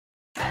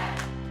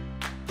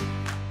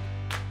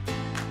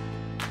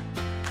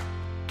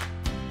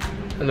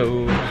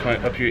Hello, just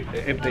want to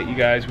update you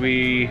guys.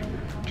 We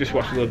just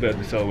watched a little bit of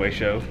the Soloway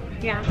show.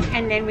 Yeah,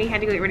 and then we had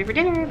to go get ready for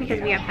dinner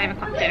because we have 5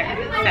 o'clock dinner.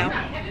 So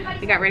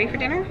we got ready for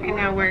dinner and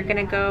now we're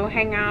gonna go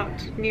hang out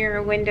near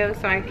a window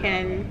so I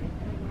can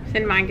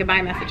send my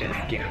goodbye messages.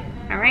 Yeah.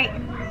 All right.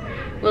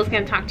 Will's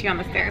gonna talk to you on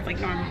the stairs like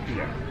normal.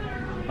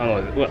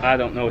 Yeah. I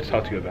don't know what to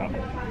talk to you about.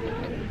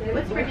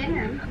 What's for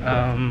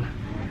dinner?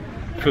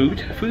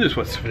 Food. Food is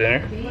what's for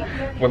dinner.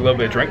 With a little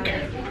bit of drink.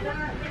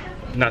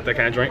 Not that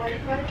kind of drink,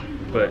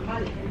 but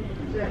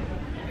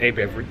a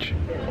beverage.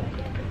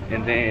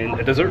 And then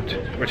a dessert,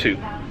 or 2,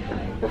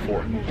 or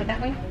 4. Go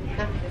that way?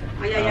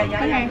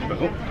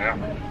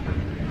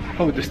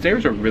 Oh, the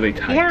stairs are really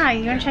tight. Yeah,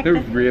 you wanna check They're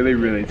this? really,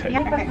 really tight.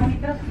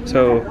 Yeah.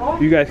 So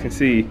you guys can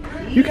see,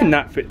 you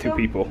cannot fit 2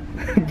 people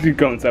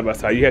going side by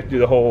side. You have to do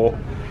the whole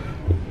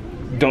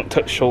don't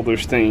touch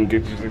shoulders thing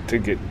to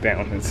get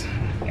down. It's,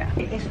 yeah,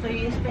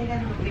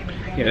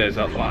 there's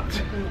a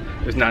lot.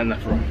 There's not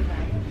enough room.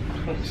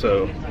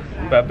 So,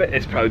 but I bet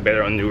it's probably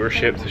better on newer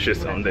ships. It's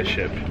just on this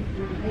ship.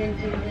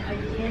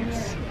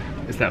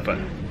 It's not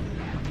fun.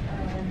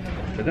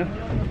 But no.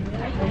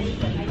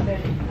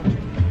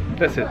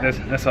 That's it.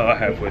 That's all I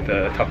have with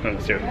talking on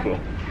the stairs. Cool.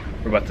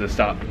 We're about to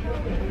stop.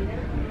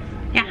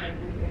 Yeah.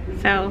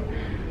 So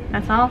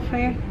that's all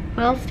for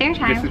Will's stair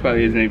time. This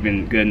probably isn't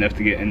even good enough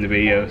to get in the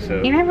video.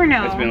 So you never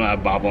know. It's been a lot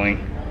of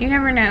bobbling. You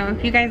never know.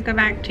 If you guys go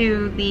back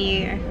to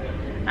the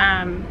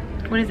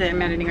what is it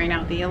I'm editing right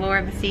now? The Allure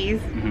of the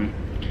Seas.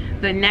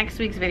 The next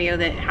week's video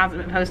that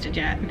hasn't been posted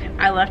yet,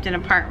 I left in a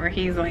part where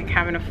he's like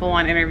having a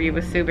full-on interview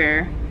with Sue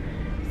Bear.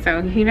 So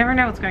you never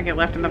know what's gonna get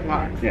left in the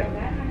vlogs. Yeah.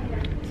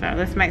 So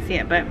this might see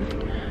it, but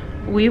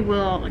we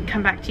will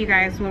come back to you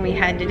guys when we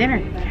head to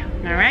dinner.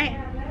 All right?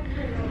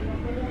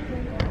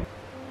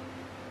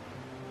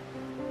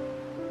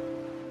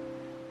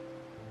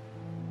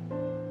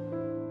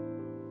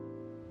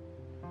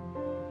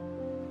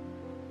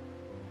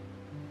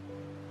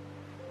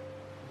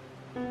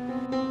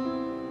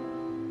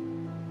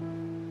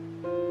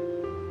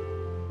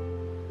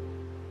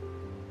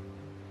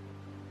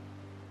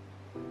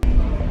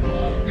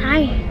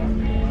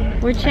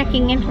 We're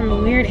checking in from a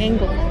weird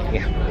angle.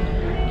 Yeah.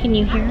 Can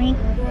you hear me?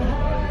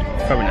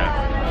 Probably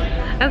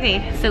not.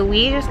 Okay, so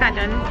we just got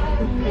done.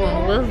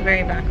 Well, Will's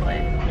very backlit.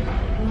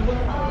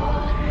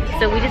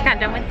 So we just got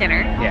done with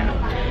dinner. Yeah.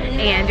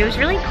 And it was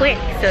really quick.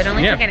 So it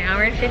only took an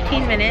hour and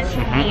 15 minutes.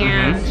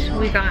 And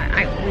we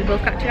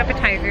both got 2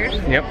 appetizers.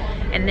 Yep.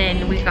 And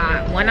then we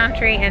got 1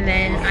 entree, and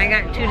then I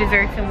got 2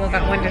 desserts, and Will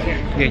got 1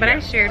 dessert. Yeah, but I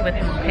shared with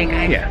him, okay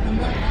guys? Yeah.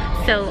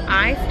 So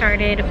I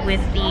started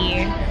with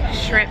the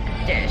shrimp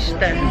dish.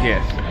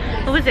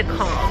 What was it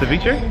called?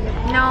 Ceviche?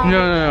 No.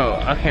 No.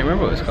 I can't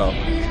remember what it's called.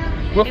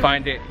 We'll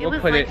find it. It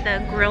was like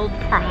the grilled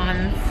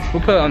prawns.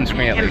 We'll put it on the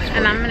screen at least.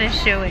 And I'm gonna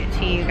show it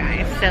to you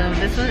guys. So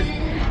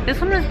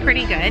this one was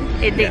pretty good.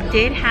 It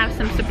did have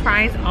some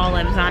surprise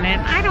olives on it.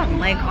 I don't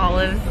like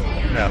olives.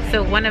 No.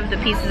 So one of the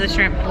pieces of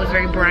shrimp was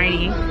very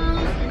briny.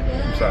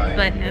 I'm sorry.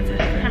 But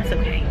that's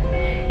okay.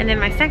 And then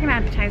my second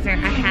appetizer, I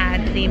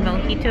had the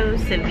mojito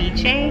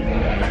ceviche,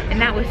 and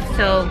that was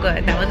so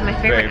good. That was my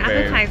favorite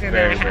appetizer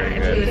that I had.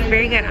 It was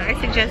very good. I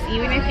suggest,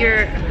 even if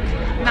you're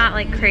not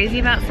like crazy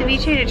about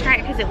ceviche, to try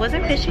it because it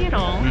wasn't fishy at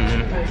all.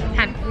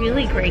 Had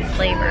really great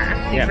flavor.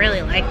 We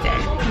really liked it.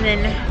 And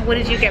then what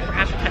did you get for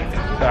appetizer?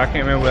 So I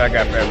can't remember what I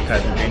got for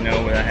appetizer. Do you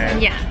know what I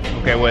had? Yeah.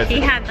 Okay, what is it? He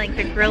had like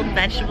the grilled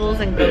vegetables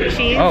and goat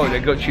cheese. Oh, the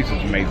goat cheese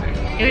was amazing.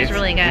 It was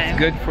really good. It's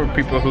good for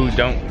people who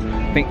don't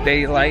think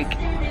they like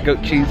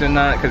goat cheese or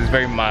not, because it's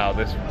very mild.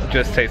 It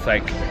just tastes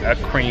like a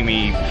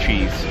creamy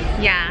cheese.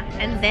 Yeah,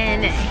 and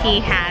then he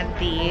had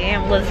the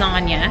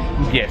lasagna.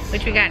 Yes.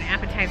 Which we got an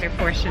appetizer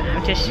portion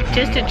of, just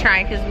to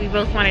try, because we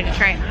both wanted to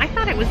try it. I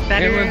thought it was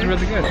better. It was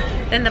really good.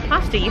 Than the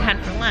pasta you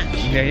had for lunch.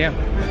 Yeah.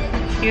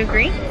 You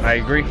agree? I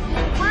agree.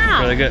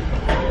 Wow. Really good.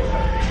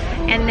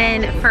 And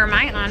then for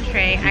my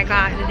entree, I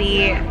got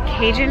the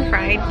Cajun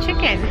fried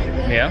chicken.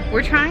 Yeah.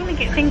 We're trying to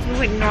get things we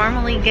would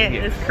normally get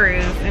this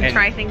cruise and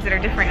try things that are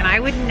different. And I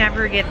would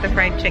never get the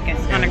fried chicken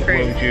on a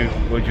cruise.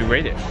 What would you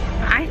rate it?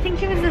 I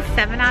think it was a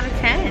 7 out of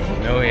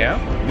 10. Oh yeah?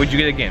 Would you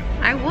get it again?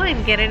 I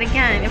would get it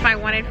again if I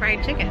wanted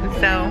fried chicken.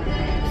 So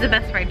it's the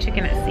best fried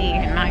chicken at sea,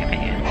 in my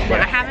opinion.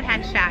 But I haven't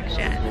had Shaq's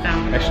yet,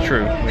 so. That's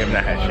true. We have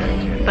not had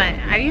Shaq's yet. But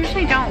I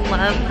usually don't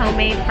love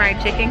homemade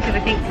fried chicken because I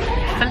think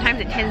sometimes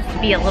it tends to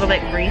be a little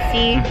bit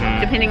greasy,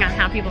 depending on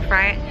how people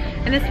fry it.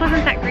 And this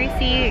wasn't that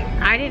greasy.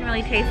 I didn't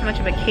really taste much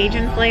of a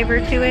Cajun flavor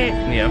to it.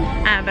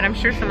 Yeah. But I'm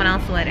sure someone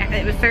else would.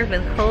 It was served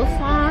with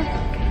coleslaw,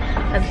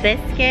 a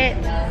biscuit,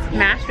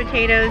 mashed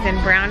potatoes,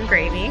 and brown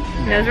gravy.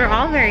 Those were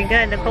all very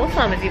good. The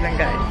coleslaw was even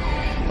good.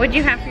 What did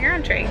you have for your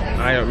entree?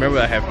 I don't remember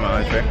what I had for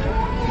my entree.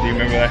 Do you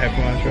remember what I had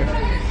for my entree?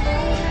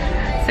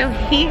 So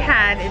he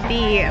had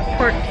the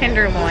pork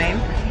tenderloin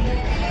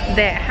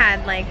that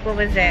had like, what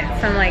was it?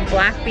 Some like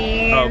black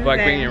beans. Oh, black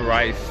bean and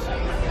rice.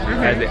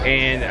 At the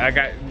end, I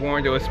got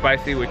warned it was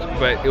spicy,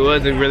 but it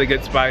was a really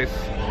good spice.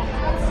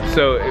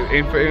 So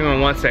if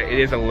anyone wants that, it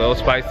is a little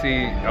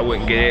spicy. I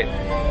wouldn't get it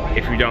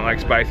if you don't like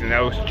spicy. And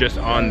that was just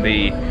on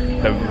the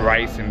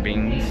rice and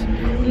beans.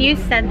 You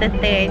said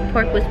that the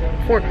pork was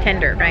fork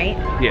tender, right?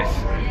 Yes.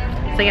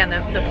 So yeah,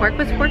 the pork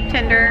was pork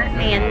tender,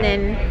 and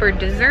then for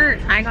dessert,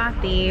 I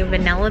got the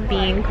vanilla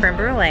bean creme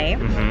brulee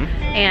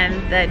and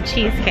the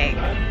cheesecake.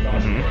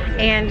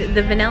 And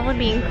the vanilla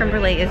bean creme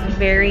brulee is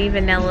very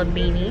vanilla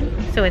beany,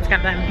 so it's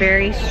got that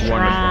very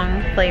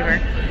strong flavor.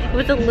 It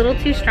was a little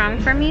too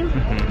strong for me,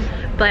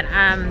 but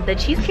the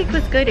cheesecake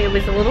was good. It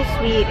was a little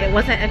sweet. It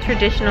wasn't a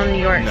traditional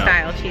New York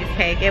style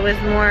cheesecake. It was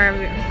more of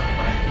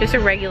just a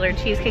regular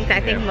cheesecake that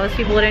I think most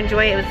people would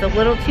enjoy. It was a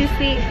little too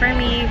sweet for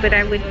me, but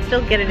I would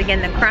still get it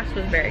again. The crust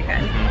was very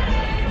good.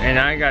 And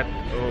I got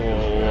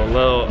a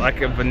little,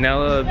 like a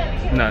vanilla,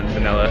 not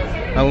vanilla,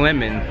 a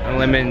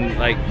lemon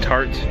like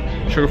tart,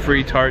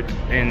 sugar-free tart,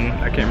 and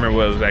I can't remember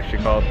what it was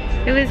actually called.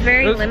 It was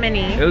very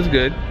lemony. It was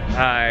good.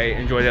 I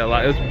enjoyed it a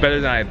lot. It was better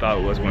than I thought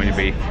it was going to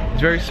be. It's a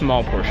very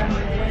small portion.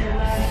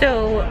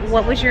 So,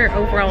 what was your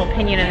overall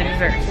opinion of the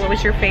desserts? What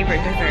was your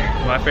favorite dessert?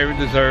 My favorite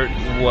dessert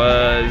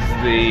was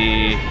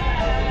the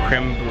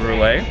creme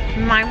brulee.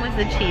 Mine was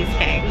the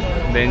cheesecake.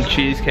 Then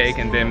cheesecake,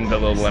 and then the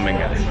little lemon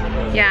guy.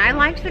 Yeah, I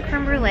liked the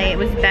creme brulee. It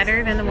was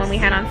better than the one we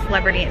had on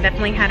Celebrity. It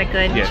definitely had a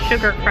good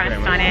sugar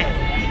crust on it.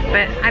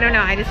 But I don't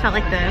know, I just felt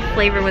like the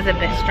flavor was a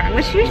bit strong.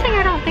 Which usually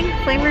I don't think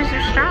flavors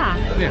are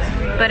strong. Yeah.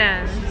 But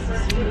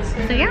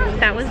so yeah,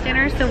 that was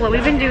dinner. So what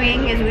we've been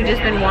doing is we've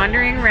just been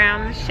wandering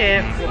around the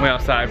ship. Went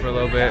outside for a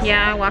little bit.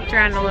 Yeah, walked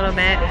around a little bit.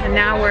 And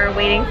now we're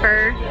waiting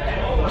for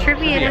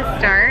trivia to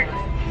start.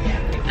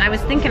 I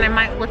was thinking I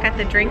might look at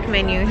the drink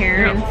menu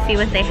here and see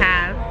what they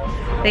have.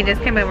 They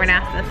just came over and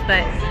asked us,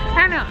 but I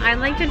don't know. I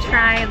like to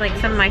try like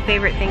some of my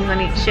favorite things on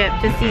each ship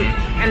to see,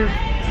 and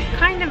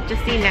kind of to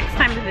see next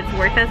time if it's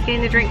worth us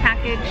getting the drink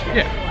package.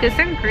 Yeah. Because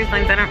certain cruise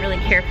lines, I don't really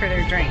care for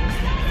their drinks.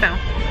 So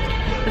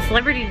the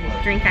Celebrity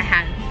drink I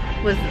had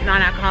was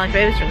non-alcoholic,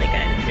 but it was really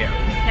good. Yeah.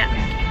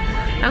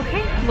 Yeah.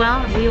 Okay,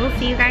 well, we will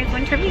see you guys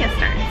when trivia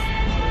starts.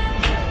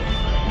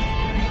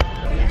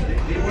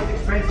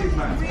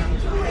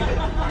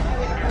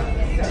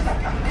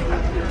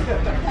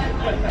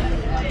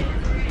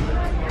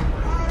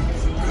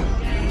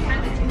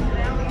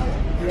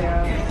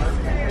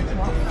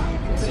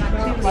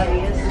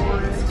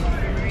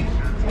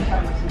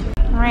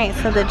 Alright,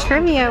 so the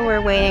trivia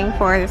we're waiting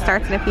for that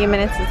starts in a few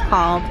minutes is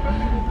called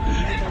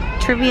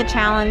Trivia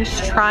Challenge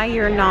Try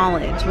Your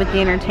Knowledge with the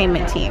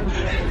entertainment team.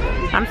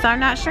 So I'm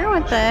not sure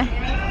what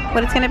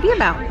it's going to be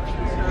about.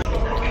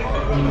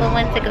 Will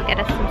went to go get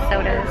us some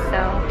sodas,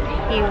 so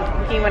he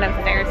went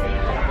upstairs.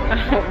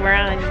 We're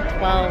on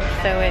 12,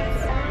 so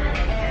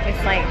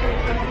it's like,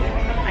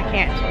 I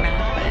can't do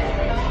math,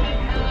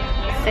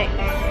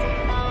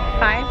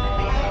 but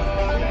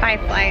 5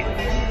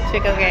 flights to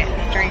go get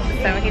drinks.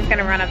 So he's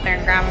gonna run up there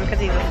and grab them because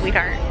he's a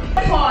sweetheart.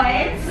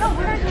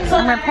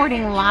 I'm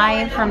reporting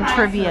live from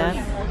trivia.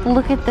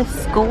 Look at the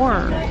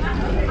score.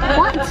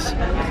 What?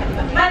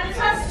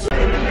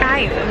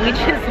 Guys, we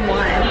just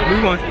won. We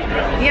won.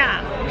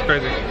 Yeah. It's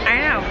crazy. I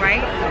know,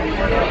 right?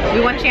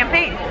 We won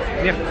champagne.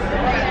 Yeah.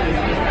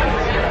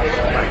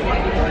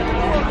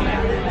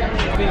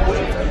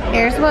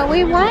 Here's what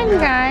we won,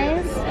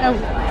 guys. Oh.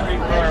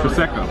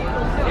 Prosecco.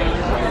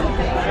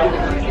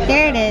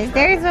 There it is.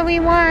 There's what we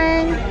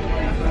won.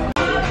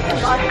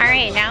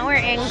 Alright, now we're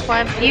in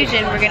Club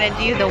Fusion. We're going to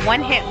do the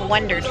one-hit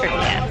wonder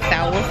trivia.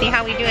 So we'll see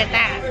how we do at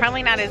that.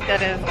 Probably not as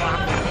good as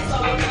last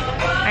time.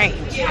 Alright,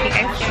 see you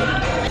guys soon.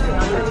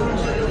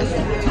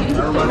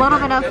 A little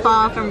bit of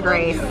fall from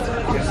grace.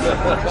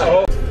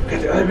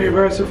 I'd be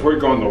embarrassed if we're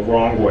going the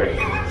wrong way.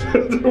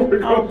 We're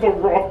going the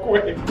wrong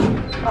way.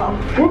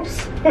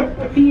 Whoops.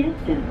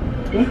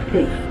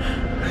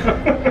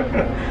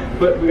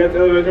 But we got the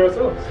elevator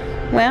ourselves.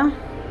 Well.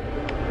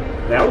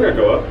 Now we're going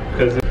to go up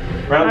because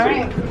round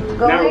two.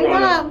 Going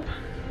up.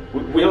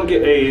 We don't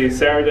get a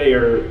Saturday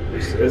or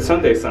a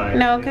Sunday sign.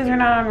 No, because we're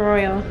not on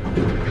Royal.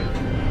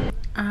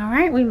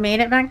 Alright, we made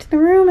it back to the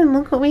room and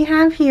look what we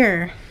have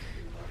here.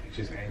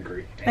 She's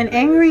angry. An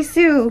angry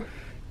Sue.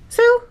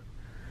 Sue?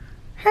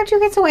 How'd you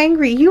get so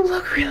angry? You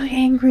look really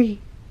angry.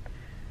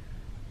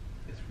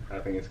 I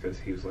think it's because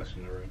he was left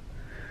in the room.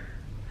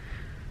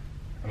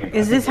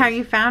 Is this how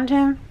you found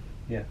him?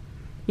 Yeah.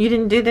 You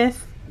didn't do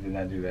this? I did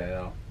not do that at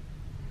all.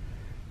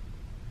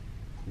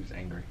 He was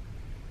angry.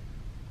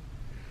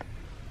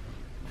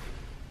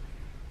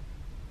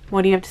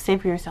 What do you have to say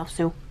for yourself,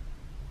 Sue?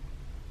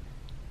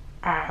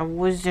 I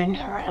was in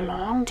her a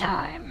long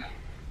time.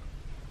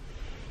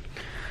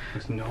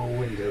 There's no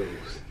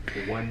windows.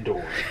 One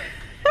door.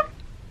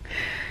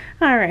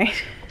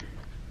 Alright.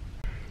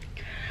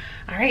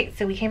 Alright,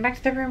 so we came back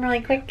to the room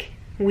really quick.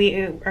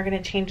 We are going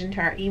to change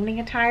into our evening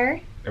attire.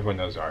 Everyone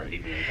knows our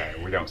evening attire.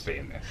 We don't stay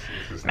in this.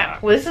 This is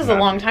not. Well, this is a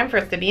long time for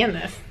us to be in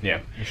this. Yeah,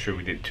 it's true.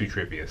 We did 2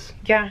 trivias.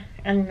 Yeah,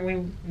 and we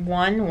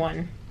won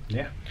 1.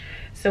 Yeah.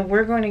 So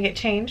we're going to get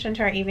changed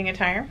into our evening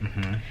attire.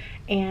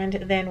 And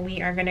then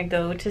we are going to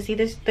go to see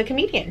the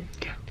comedian.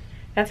 Yeah.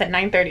 That's at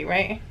 9:30,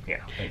 right?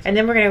 Yeah. And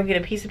then we're going to go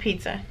get a piece of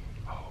pizza.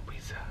 Oh,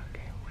 pizza. I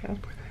can't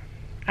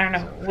I don't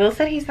know. Will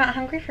said he's not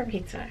hungry for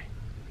pizza.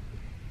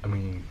 I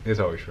mean, there's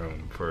always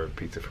room for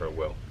pizza for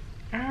Will.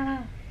 I don't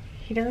know.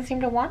 He doesn't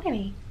seem to want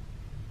any.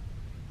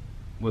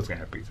 Will's gonna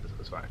have pizza, so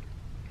it's fine.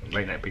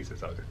 Late night pizza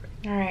is always a thing.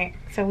 Alright,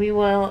 so we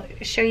will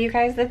show you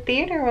guys the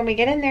theater when we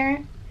get in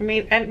there.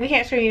 And we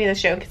can't show you the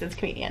show because it's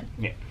comedian.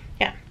 Yeah.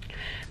 Yeah.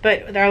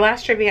 But our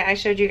last trivia I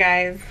showed you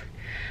guys,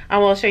 I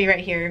will show you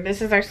right here.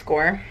 This is our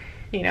score,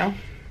 you know.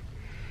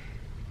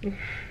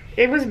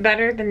 It was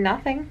better than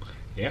nothing.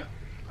 Yeah.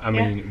 I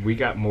mean, we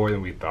got more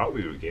than we thought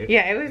we would get.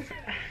 Yeah, it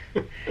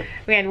was...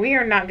 Man, we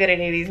are not good at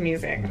 80s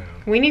music. No.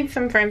 We need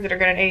some friends that are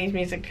good at 80s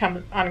music to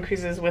come on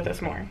cruises with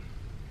us more.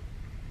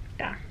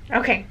 Yeah.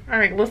 Okay.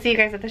 Alright, we'll see you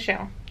guys at the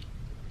show.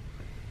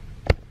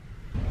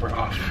 We're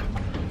off.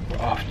 We're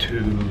off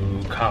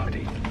to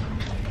comedy.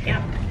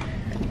 Yep.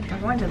 We're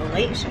going to the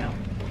late show.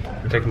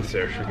 We're taking the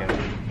stairs again.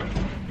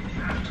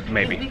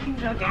 Maybe. We can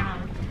go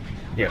down.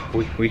 Yeah,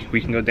 we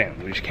can go down.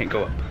 We just can't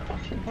go up.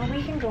 Well,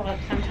 we can go up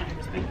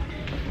sometimes.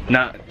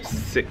 Not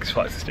 6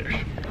 flights of stairs.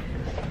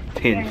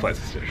 10 flights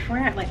of stairs. We're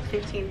at like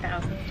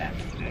 15,000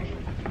 steps today.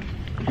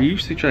 We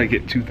usually try to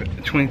get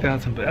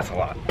 20,000, but that's a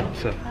lot.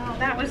 So. Oh,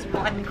 that was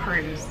one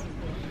cruise.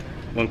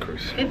 One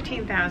cruise.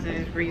 15,000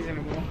 is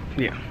reasonable.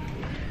 Yeah.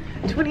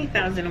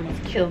 20,000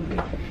 almost killed me.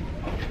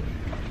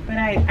 But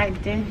I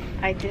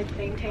did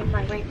maintain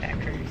my weight that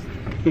cruise.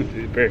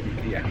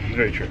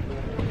 Very true.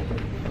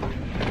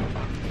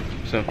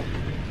 So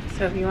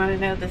if you want to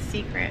know the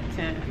secret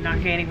to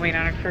not gaining weight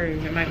on a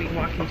cruise, it might be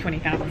walking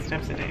 20,000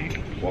 steps a day.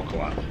 Walk a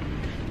lot.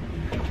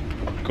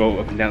 Go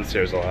up and down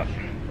stairs a lot.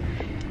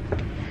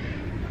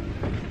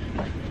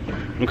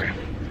 Okay.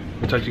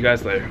 We'll talk to you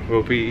guys later.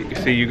 We'll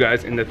see you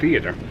guys in the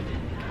theater.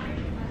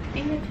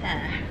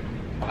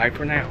 Bye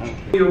for now.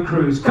 Your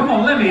cruise. Come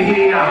on, let me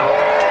hear you.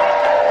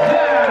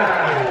 Yeah.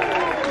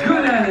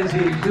 Good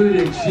energy, good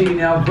energy.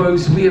 Now,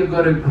 folks, we have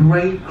got a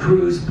great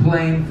cruise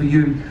planned for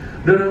you.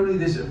 Not only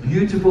this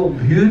beautiful,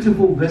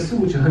 beautiful vessel,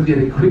 which I hope you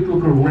had a quick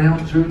look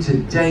around through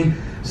today,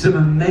 some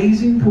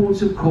amazing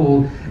ports of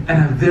call,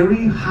 and a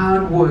very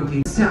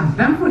hard-working South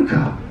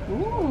Africa.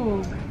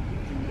 Ooh.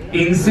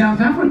 In South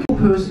Africa,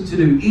 person to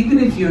do, even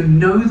if you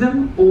know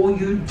them or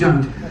you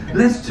don't.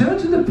 Let's turn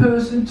to the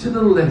person to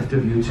the left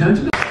of you. Turn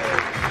to the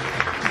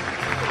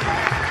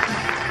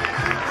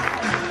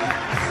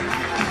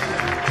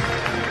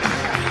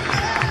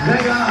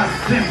They are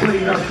simply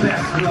the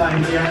best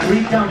right here.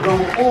 We come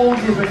from all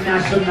different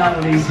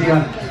nationalities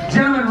here.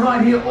 Gentlemen,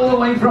 right here, all the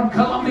way from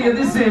Colombia,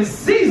 this is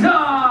Caesar!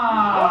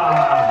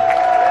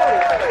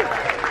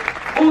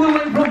 All the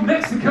way from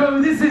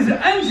Mexico, this is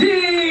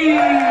Angie!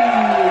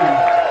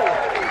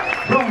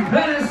 From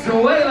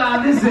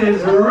Venezuela, this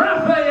is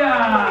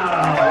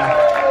Rafael!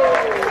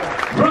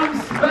 From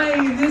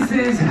Spain, this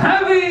is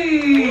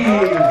Javi!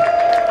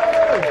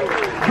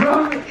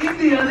 From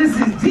India, this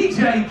is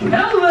DJ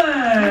Kelvin!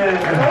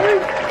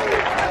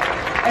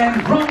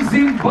 And from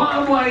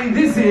Zimbabwe,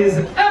 this is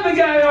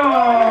Abigail!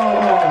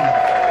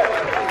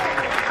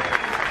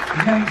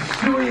 Make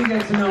sure you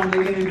get to know them.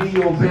 They're going to be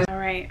your best.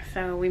 Alright,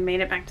 so we made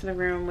it back to the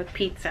room with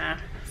pizza.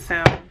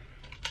 So,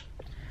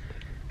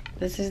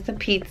 this is the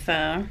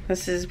pizza.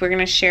 We're going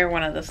to share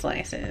one of the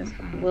slices.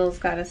 Will's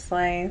got a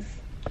slice.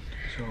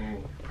 So,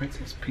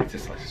 Princess pizza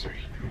slices are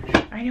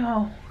huge. I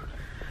know.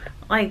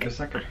 Like, it's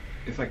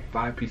like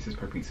 5 pieces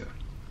per pizza.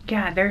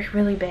 Yeah, they're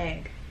really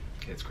big.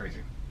 It's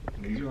crazy.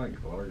 These are like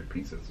larger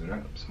pizzas. They're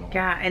not small.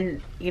 Yeah,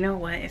 and you know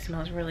what? It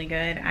smells really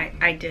good.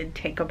 I did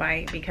take a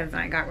bite because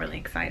I got really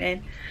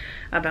excited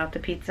about the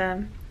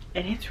pizza.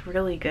 And it's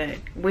really good.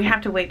 We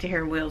have to wait to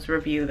hear Will's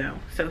review though.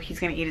 So he's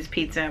going to eat his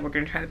pizza. We're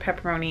going to try the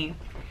pepperoni.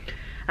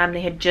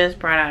 They had just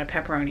brought out a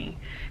pepperoni.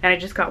 And I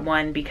just got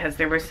one because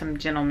there were some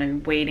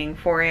gentlemen waiting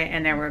for it.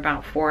 And there were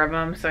about 4 of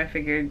them. So I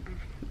figured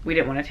we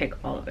didn't want to take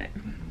all of it.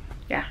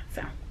 Yeah,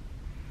 so.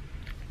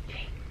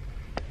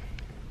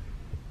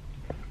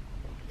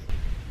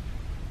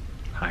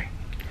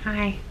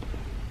 Hi.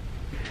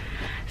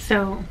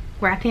 So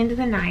we're at the end of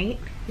the night.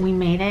 We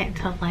made it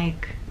to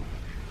like,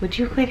 would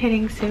you quit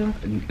hitting Sue?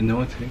 No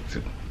one's hitting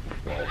Sue.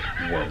 Whoa,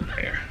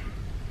 Bear.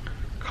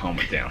 Calm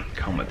it down,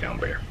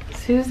 Bear.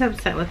 Sue's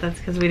upset with us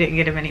because we didn't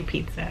get him any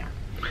pizza.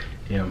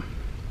 Yeah.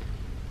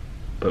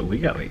 But we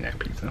got late night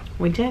pizza.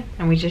 We did,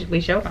 and we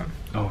showed them.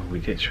 Oh,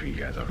 we did show you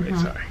guys already,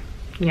 sorry.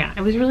 Yeah,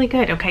 it was really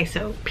good. Okay,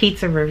 so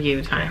pizza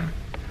review time.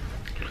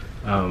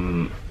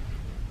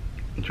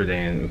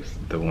 Jordan was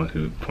the one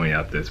who pointed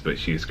out this, but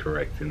she's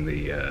correct in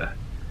the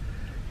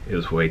it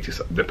was way too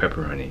the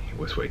pepperoni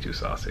was way too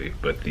saucy,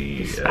 but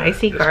the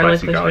spicy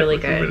garlic was really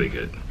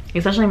good.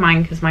 Especially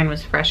mine because mine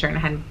was fresher and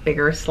had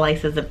bigger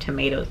slices of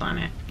tomatoes on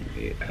it.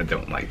 Yeah, I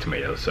don't like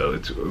tomatoes, so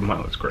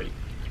mine was great.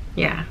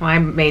 Yeah, well, I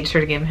made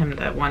sure to give him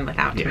the one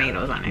without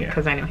tomatoes on it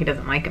because I know he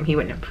doesn't like them. He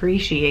wouldn't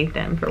appreciate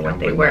them for what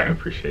they were. I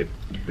appreciate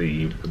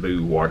the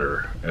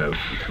water of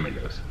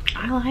tomatoes.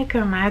 I like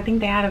them. I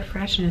think they add a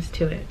freshness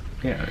to it.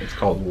 Yeah, it's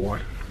called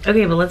water.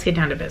 Okay, but let's get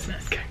down to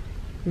business. Okay.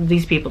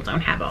 These people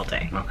don't have all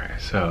day. Okay,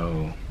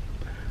 so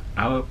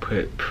I would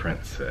put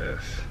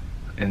Princess,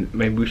 and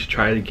maybe we should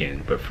try it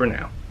again, but for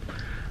now,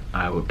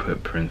 I would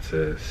put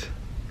Princess.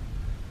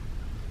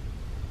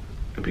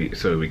 It'd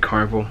be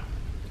Carnival.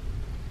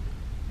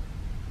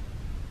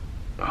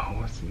 Oh,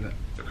 what's the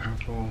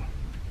Carnival?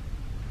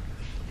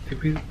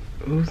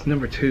 Who's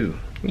number 2?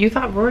 You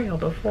thought Royal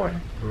before.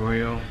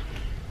 Royal.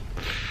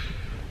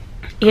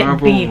 It Carnival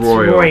beats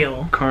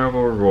Royal.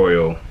 Carnival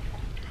Royal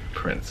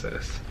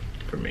Princess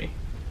for me.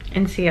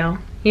 NCL.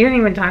 You didn't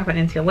even talk about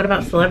NCL. What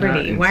about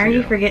Celebrity? Not Why are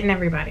you NCL. forgetting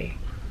everybody?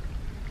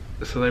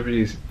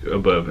 Celebrity's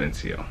above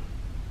NCL.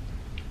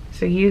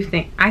 So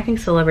I think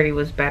Celebrity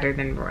was better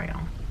than Royal.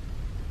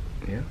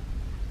 Yeah.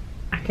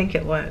 I think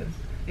it was.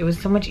 It was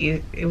so much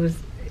easier. It was.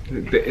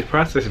 The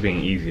process of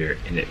being easier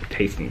and it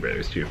tasting better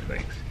is 2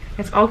 different things.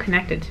 It's all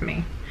connected to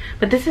me.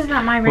 But this is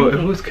not my ranking. Well, if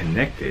it was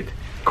connected,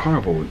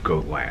 Carnival would go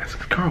last.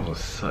 Carnival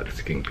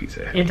sucks getting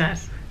pizza. It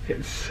does.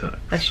 It sucks.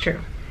 That's true.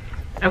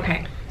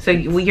 Okay, so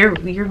your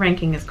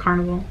ranking is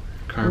Carnival,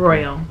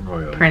 Royal,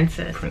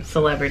 Princess,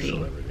 Celebrity,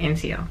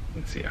 NCL.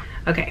 NCL.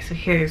 Okay, so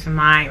here's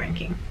my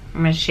ranking.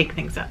 I'm gonna shake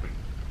things up.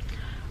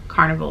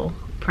 Carnival,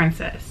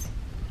 Princess,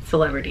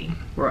 Celebrity,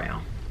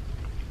 Royal.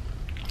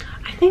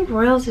 I think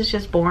Royals is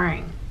just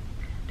boring.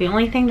 The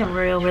only thing that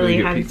Royal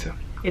really has, pizza.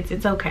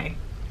 it's okay.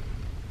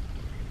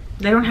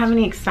 They don't have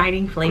any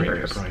exciting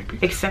flavors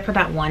except for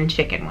that one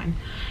chicken one.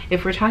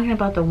 If we're talking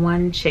about the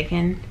one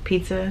chicken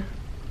pizza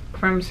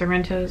from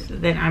Sorrento's,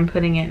 then I'm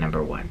putting it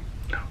number 1.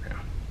 Okay.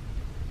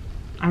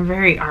 I'm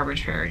very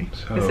arbitrary.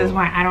 So this is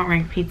why I don't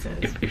rank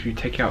pizzas. If you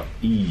take out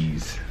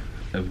ease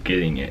of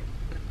getting it,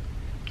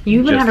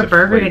 You even just had a the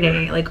burger flavor.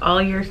 today. Like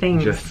all your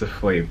things. just the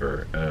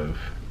flavor of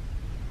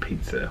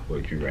pizza,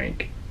 would you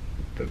rank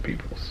the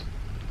people's?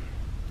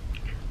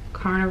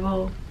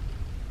 Carnival,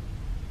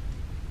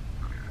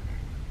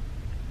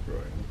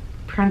 Royal.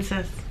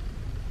 Princess,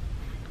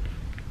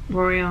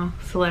 Royal,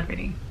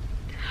 Celebrity.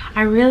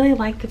 I really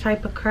like the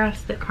type of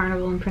crust that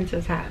Carnival and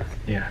Princess has.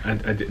 Yeah,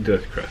 I do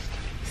like the crust.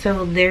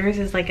 So theirs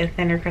is like a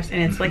thinner crust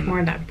and it's like more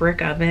of that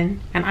brick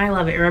oven. And I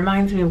love it. It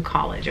reminds me of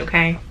college,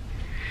 okay?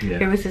 Yeah.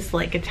 There was this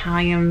like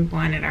Italian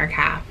one at our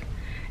calf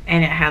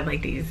and it had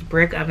like these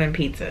brick oven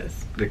pizzas.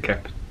 The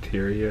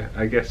cafeteria,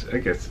 I guess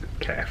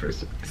calf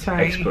is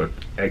Sorry.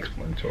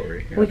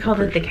 explanatory. We called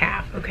I'm it the pretty sure.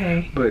 calf,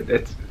 okay? But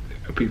that's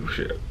people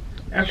should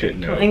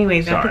know. Well,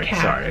 anyways, at the Sorry,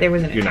 calf, sorry. there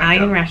was an You're not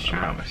Italian dumb, I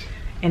restaurant. promise.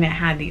 And it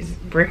had these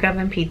brick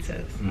oven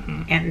pizzas.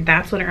 Mhm. And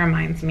that's what it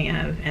reminds me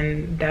of.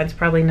 And that's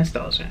probably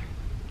nostalgia.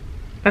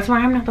 That's why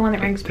I'm not the one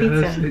that ranks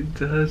pizza. It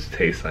does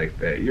taste like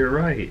that. You're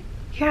right.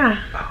 Yeah.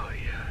 Oh yeah,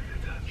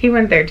 it does. He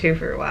went there too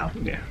for a while.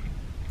 Yeah.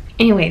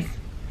 Anyways,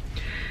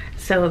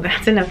 so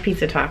that's enough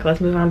pizza talk. Let's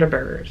move on to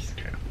burgers.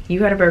 Okay.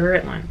 You had a burger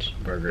at lunch.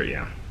 Burger,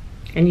 yeah.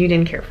 And you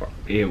didn't care for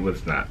it. It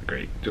was not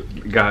great.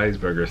 Guy's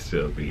Burger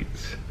still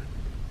beats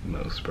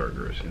most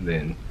burgers, and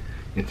then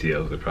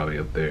NCLs are probably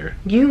up there.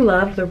 You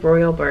love the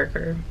Royal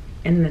Burger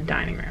in the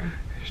dining room.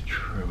 It's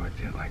true. I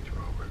did like the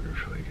Royal Burger. It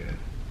was really good.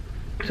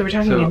 So we're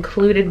talking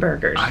included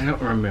burgers. I don't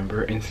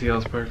remember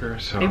NCL's burger,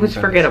 so It was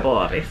forgettable,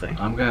 obviously.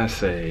 I'm gonna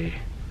say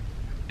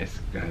it's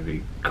gonna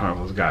be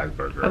Carnival's Guy's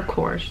Burger. Of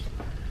course.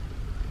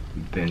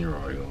 Then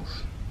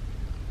Royals.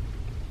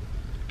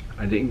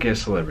 I didn't get a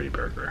Celebrity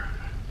Burger,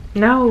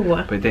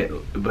 No. but it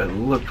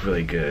looked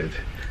really good.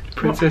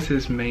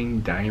 Princess's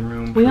main dining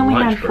room. We for only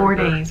lunch had 4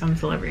 burger days on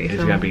Celebrity. It's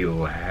So gonna be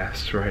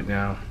last right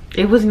now.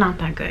 it was not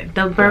that good.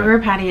 The burger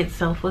patty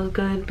itself was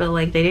good, but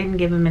like they didn't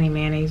give him any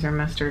mayonnaise or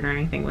mustard or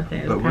anything with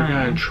it. But we're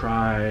gonna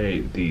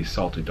try the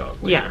salty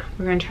dog later. Yeah,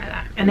 we're gonna try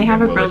that. And they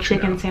have a we'll grilled let you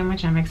chicken know.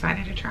 sandwich I'm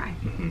excited to try.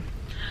 Mhm.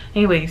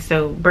 Anyway,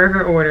 so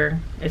burger order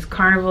is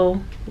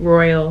Carnival,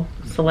 Royal,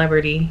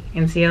 Celebrity,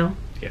 NCL.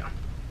 Yeah.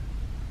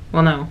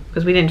 Well, no,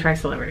 because we didn't try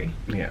Celebrity.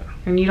 Yeah.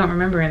 And you don't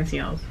remember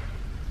NCLs.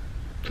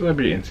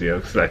 Celebrity NCL,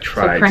 because I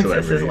tried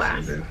Princess is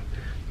Celebrities.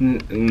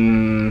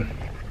 last.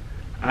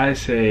 I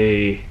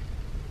say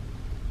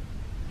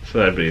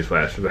Celebrities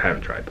last, because I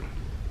haven't tried them.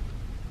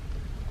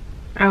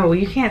 Oh,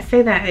 you can't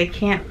say that. They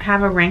can't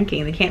have a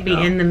ranking. They can't be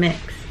Oh. in the mix.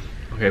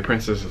 Okay,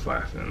 Princess is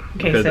last then.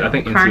 Okay, Because so I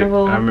think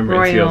Carnival, I remember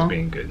Royal. NCL's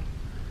being good.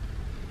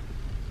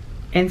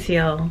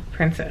 NCL,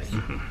 Princess.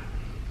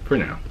 For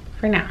now.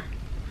 For now.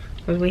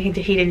 Because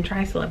he didn't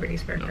try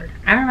Celebrity's Burger.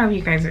 I don't know if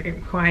you guys are,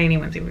 why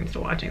anyone's even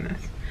still watching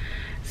this.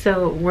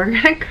 So we're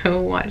gonna go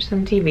watch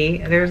some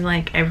TV. There's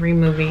like every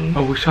movie.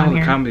 Oh, we saw on the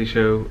here. comedy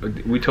show.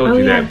 We told Oh,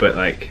 you yeah. that, but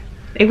like...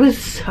 It was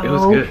so It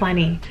was good.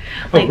 funny.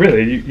 Oh, Like,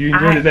 really? You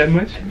enjoyed it that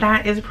much?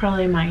 That is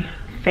probably my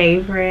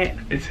favorite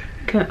It's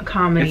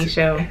comedy It's-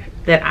 show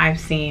that I've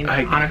seen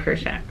Like- on a cruise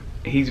ship.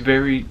 He's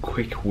very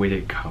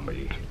quick-witted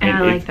comedy. And I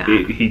like that.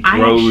 He I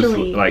throws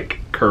actually- like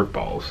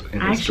curveballs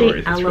in I his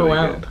actually stories. It's really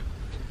LOL'd. good.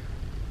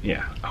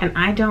 Yeah. Oh, And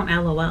I don't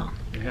LOL.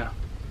 yeah.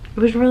 It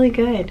was really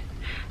good.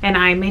 And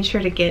I made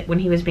sure to get when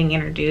he was being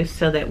introduced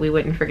so that we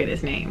wouldn't forget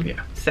his name. Yeah.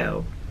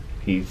 So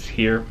He's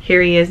here.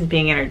 here he is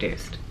being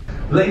introduced.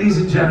 Ladies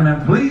and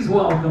gentlemen, please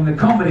welcome the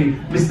comedy,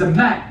 Mr.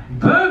 Matt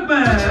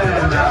Bergman.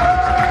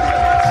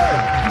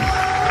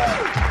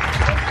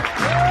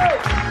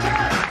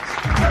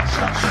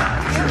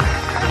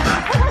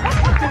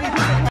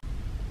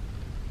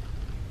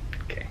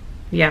 Okay.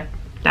 Yep,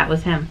 that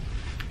was him.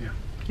 Yeah.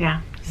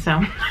 Yeah,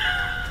 so.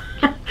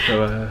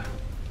 So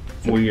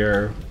we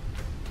are,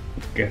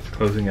 I guess,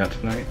 closing out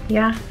tonight.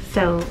 Yeah,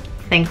 so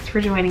thanks for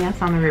joining us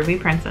on the Ruby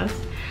Princess.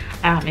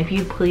 If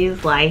you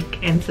please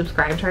like and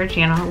subscribe to our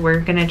channel,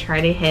 we're gonna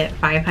try to hit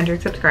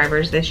 500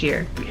 subscribers this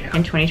year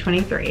in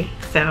 2023.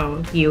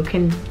 So you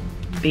can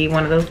be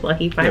one of those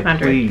lucky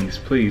 500. Yeah,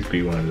 please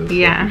be one of those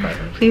lucky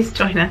 500. Please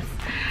join us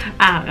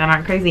on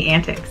our crazy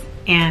antics.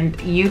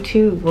 And you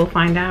too will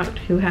find out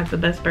who has the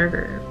best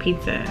burger,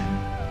 pizza,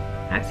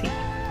 hot seat.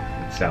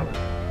 And salad.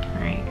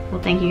 All right,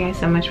 well thank you guys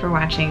so much for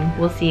watching.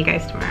 We'll see you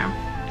guys tomorrow.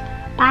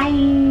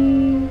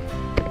 Bye.